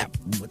snap,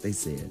 what they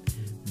said,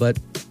 but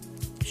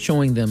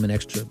showing them an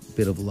extra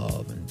bit of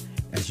love. And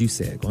as you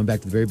said, going back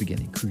to the very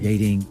beginning,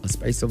 creating a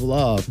space of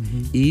love,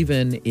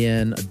 even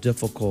in a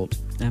difficult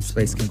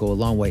space, can go a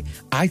long way.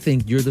 I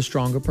think you're the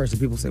stronger person.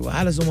 People say, well,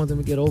 I just don't want them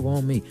to get over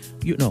on me.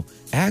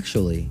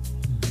 Actually,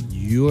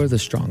 you're the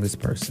strongest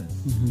person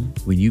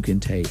when you can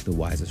take the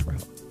wisest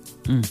route.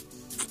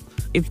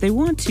 If they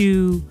want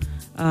to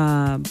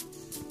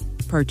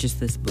purchase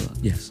this book,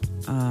 Yes.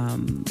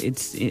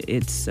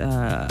 it's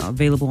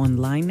available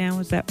online now.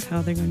 Is that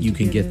how they're going to You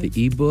can get the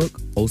ebook,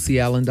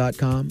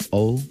 ocallen.com,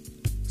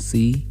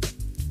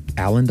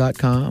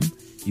 ocallen.com.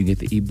 You get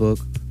the ebook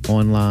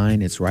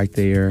online. It's right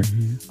there.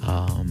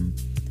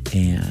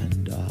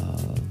 And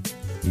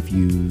if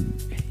you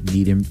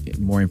need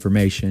more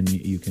information,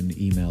 you can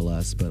email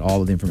us. But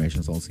all of the information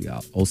is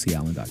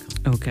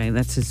ocallen.com. Okay,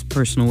 that's his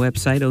personal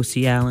website,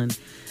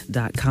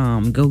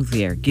 ocallen.com. Go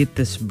there, get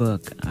this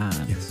book,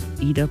 Yes.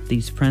 eat up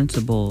these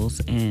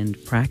principles and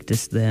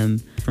practice them,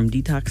 from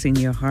detoxing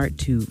your heart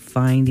to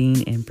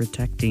finding and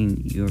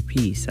protecting your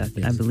peace. I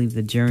Yes. believe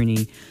the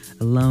journey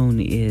alone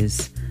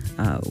is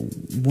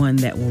one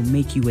that will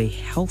make you a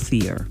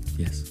healthier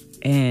Yes.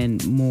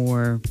 and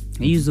more,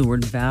 I use the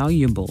word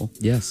valuable,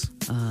 Yes.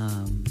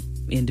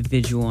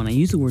 individual. And I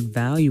use the word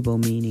valuable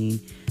meaning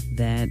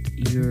that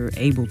you're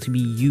able to be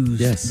used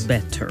Yes.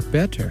 better.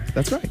 Better.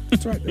 That's right.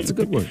 That's right. That's a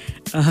good word.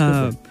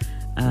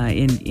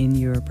 in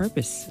your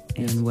purpose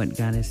and what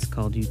God has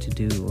called you to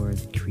do, or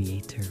the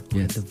creator, or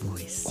Yes. the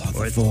voice.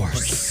 Or the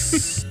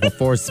force. The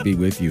force be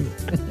with you.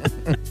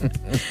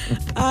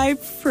 I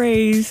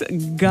praise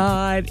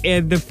God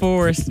and the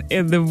force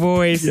and the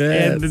voice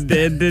Yes. and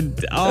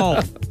the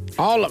all.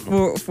 All of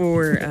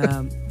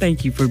them.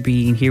 Thank you for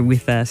being here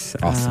with us.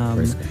 Awesome.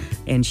 Praise God.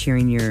 And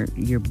sharing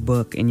your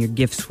book and your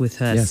gifts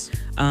with us. Yes.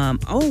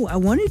 I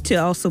wanted to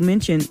also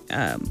mention,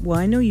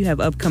 I know you have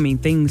upcoming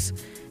things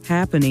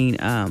happening,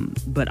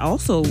 but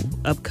also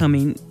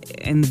upcoming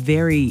in the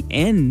very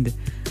end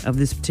of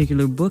this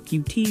particular book,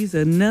 you tease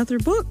another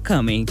book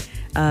coming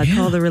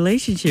called The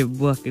Relationship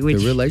Book. Which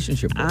The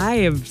Relationship Book. I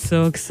am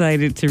so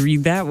excited to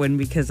read that one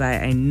because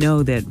I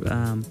know that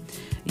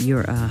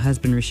your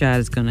husband Rashad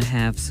is going to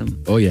have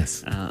some Oh,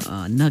 yes.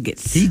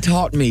 nuggets He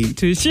taught me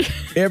to share.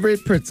 every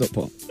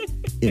principle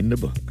in the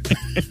book.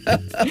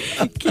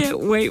 Can't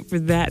wait for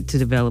that to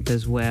develop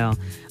as well.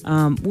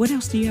 What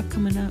else do you have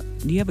coming up?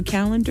 Do you have a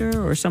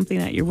calendar or something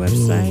at your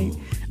website?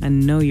 I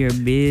know you're a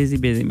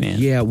busy man.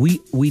 Yeah,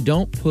 we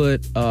don't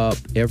put up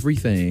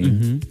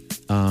everything,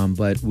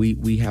 but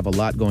we have a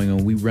lot going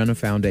on. We run a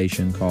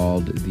foundation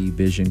called the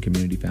Vision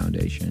Community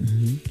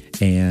Foundation,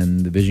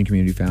 and the Vision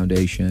Community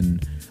Foundation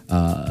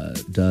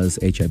does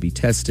HIV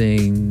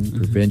testing,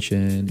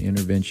 prevention,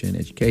 intervention,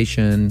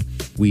 education.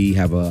 We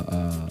have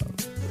a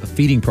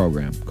feeding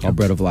program called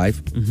Bread of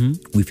Life.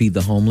 We feed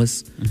the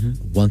homeless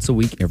once a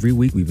week, every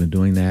week. We've been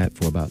doing that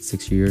for about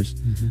 6 years.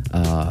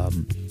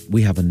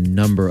 We have a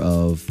number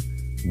of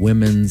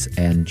women's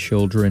and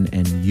children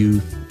and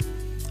youth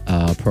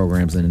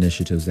programs and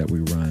initiatives that we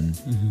run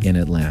in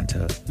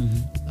Atlanta.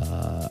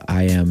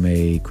 I am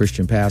a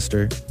Christian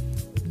pastor,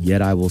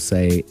 yet I will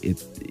say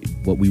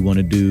what we want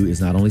to do is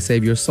not only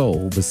save your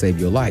soul, but save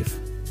your life.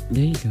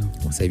 There you go.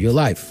 We'll save your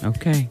life.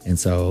 Okay. And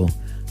so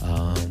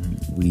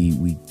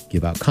we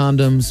give out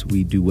condoms.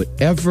 We do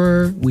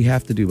whatever we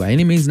have to do by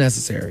any means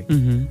necessary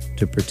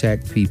to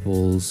protect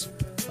people's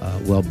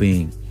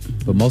well-being.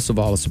 But most of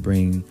all is to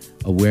bring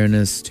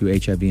awareness to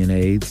HIV and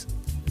AIDS,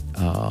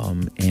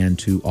 and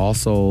to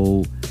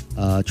also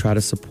try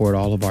to support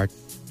all of our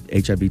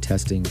HIV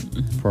testing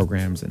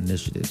programs and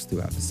initiatives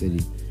throughout the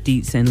city.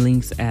 Deets and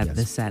links at Yes.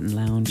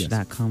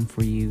 thesatinlounge.com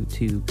for you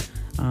to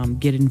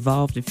get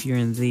involved if you're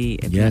in the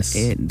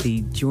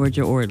the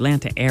Georgia or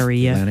Atlanta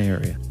area. Atlanta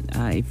area.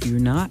 If you're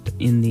not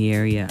in the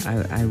area,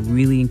 I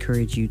really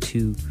encourage you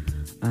to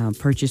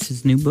purchase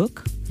his new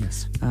book,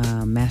 Yes.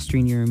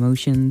 Mastering Your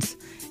Emotions.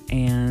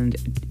 And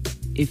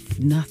if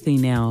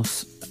nothing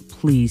else,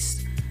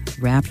 please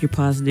wrap your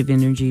positive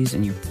energies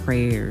and your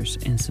prayers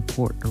and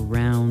support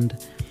around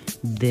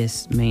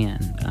this man.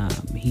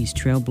 He's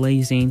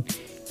trailblazing.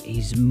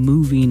 He's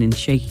moving and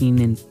shaking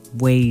in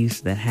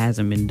ways that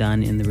hasn't been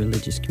done in the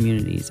religious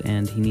communities,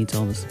 and he needs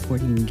all the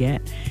support he can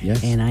get.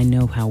 Yes. And I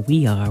know how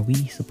we are. We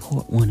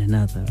support one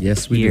another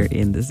Yes, we here do.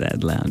 in the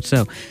Sad Lounge.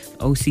 So,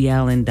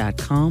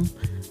 ocallen.com,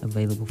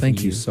 available for you.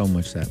 Thank you so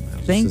much, Sad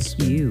Lounge. Thank This has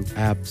been you.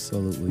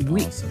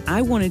 Absolutely awesome.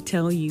 I want to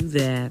tell you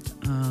that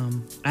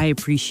I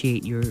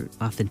appreciate your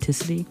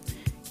authenticity,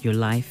 your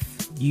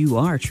life. You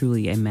are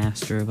truly a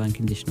master of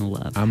unconditional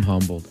love. I'm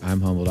humbled. I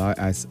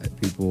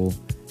people,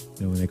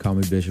 when they call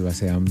me bishop, I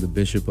say I'm the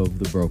bishop of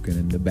the broken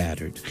and the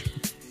battered.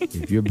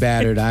 If you're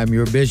battered, I'm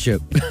your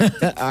bishop.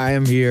 I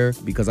am here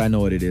because I know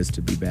what it is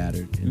to be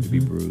battered and to be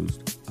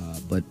bruised.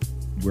 But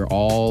we're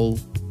all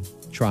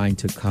trying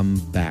to come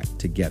back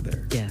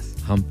together. Yes.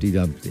 Humpty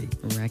Dumpty.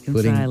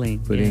 Reconciling.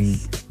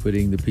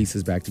 Putting the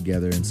pieces back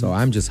together. And so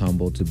I'm just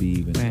humbled to be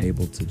even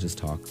able to just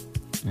talk.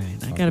 Right.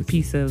 I got a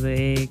piece of the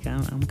egg.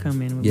 I'm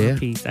coming with my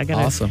piece. I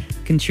got to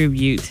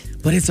contribute.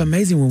 But it's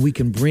amazing when we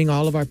can bring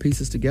all of our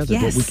pieces together,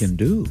 what we can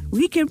do.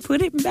 We can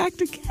put it back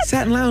together.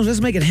 Satin Lounge,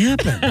 let's make it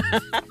happen.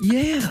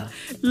 Yeah.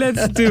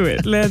 Let's do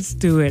it. Let's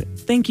do it.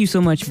 Thank you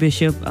so much,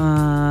 Bishop.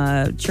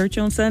 Church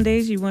on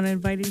Sundays, you want to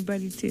invite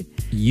anybody to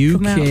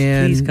come out?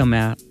 Please come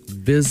out.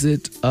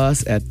 Visit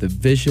us at the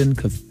Vision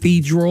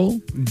Cathedral,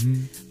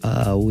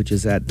 which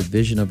is at the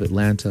Vision of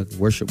Atlanta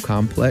Worship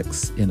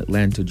Complex in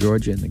Atlanta,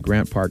 Georgia, in the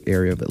Grant Park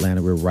area of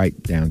Atlanta. We're right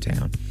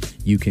downtown.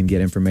 You can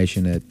get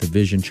information at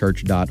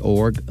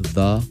thevisionchurch.org,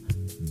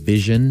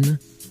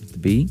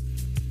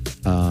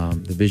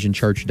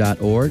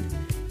 thevisionchurch.org.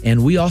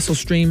 And we also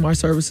stream our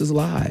services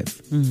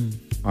live.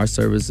 Our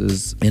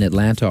services in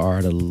Atlanta are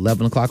at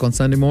 11 o'clock on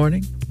Sunday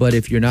morning. But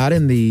if you're not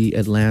in the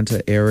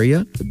Atlanta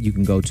area, you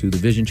can go to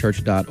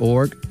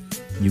thevisionchurch.org.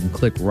 You can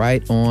click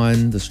right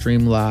on the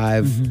Stream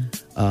Live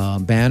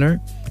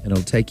banner, and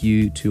it'll take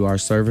you to our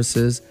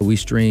services. We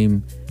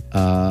stream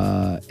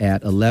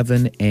at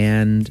 11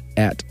 and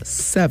at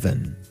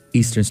 7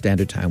 Eastern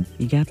Standard Time.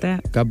 You got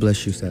that? God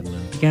bless you, Satin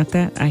Lounge. You got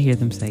that? I hear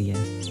them say yes.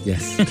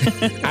 Yes.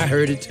 I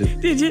heard it too.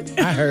 Did you?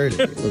 I heard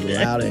it. It was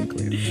loud and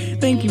clear.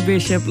 Thank you,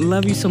 Bishop.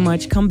 Love you so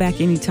much. Come back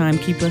anytime.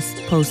 Keep us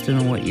posted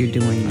on what you're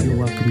doing. You're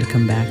welcome to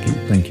come back and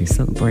Thank you.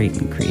 celebrate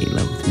and create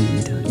love with me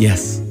anytime.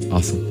 Yes.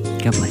 Awesome.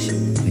 God bless you.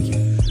 Thank you.